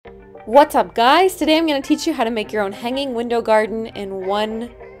What's up, guys? Today I'm going to teach you how to make your own hanging window garden in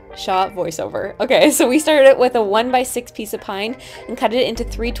one shot voiceover. Okay, so we started with a 1x6 piece of pine and cut it into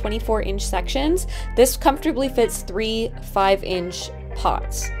three 24-inch sections. This comfortably fits three 5-inch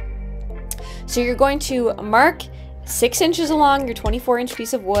pots. So you're going to mark 6 inches along your 24-inch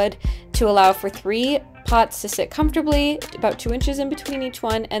piece of wood to allow for 3 pots to sit comfortably, about 2 inches in between each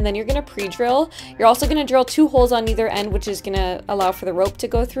one, and then you're going to pre-drill. You're also going to drill 2 holes on either end, which is going to allow for the rope to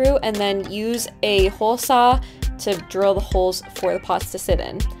go through, and then use a hole saw to drill the holes for the pots to sit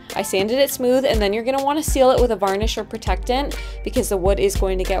in. I sanded it smooth, and then you're going to want to seal it with a varnish or protectant because the wood is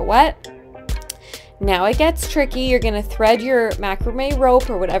going to get wet. Now it gets tricky. You're going to thread your macrame rope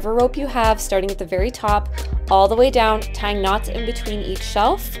or whatever rope you have, starting at the very top all the way down, tying knots in between each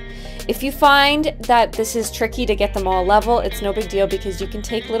shelf. If you find that this is tricky to get them all level, it's no big deal because you can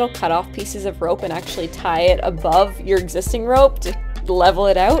take little cutoff pieces of rope and actually tie it above your existing rope to level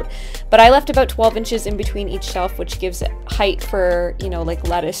it out. But I left about 12 inches in between each shelf, which gives it height for, you know, like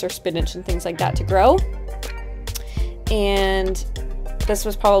lettuce or spinach and things like that to grow. And this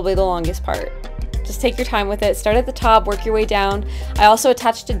was probably the longest part. Just take your time with it. Start at the top, work your way down. I also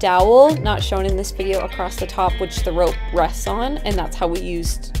attached a dowel, not shown in this video, across the top, which the rope rests on, and that's how we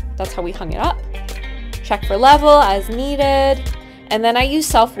hung it up. Check for level as needed. And then I use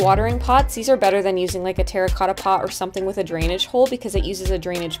self-watering pots. These are better than using like a terracotta pot or something with a drainage hole because it uses a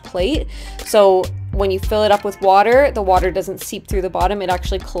drainage plate. So when you fill it up with water, the water doesn't seep through the bottom, it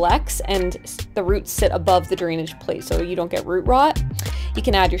actually collects and the roots sit above the drainage plate so you don't get root rot. You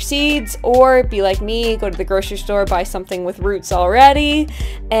can add your seeds or be like me, go to the grocery store, buy something with roots already,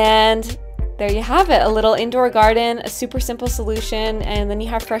 and there you have it, a little indoor garden, a super simple solution, and then you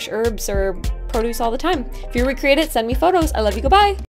have fresh herbs or produce all the time. If you recreate it, send me photos. I love you, goodbye.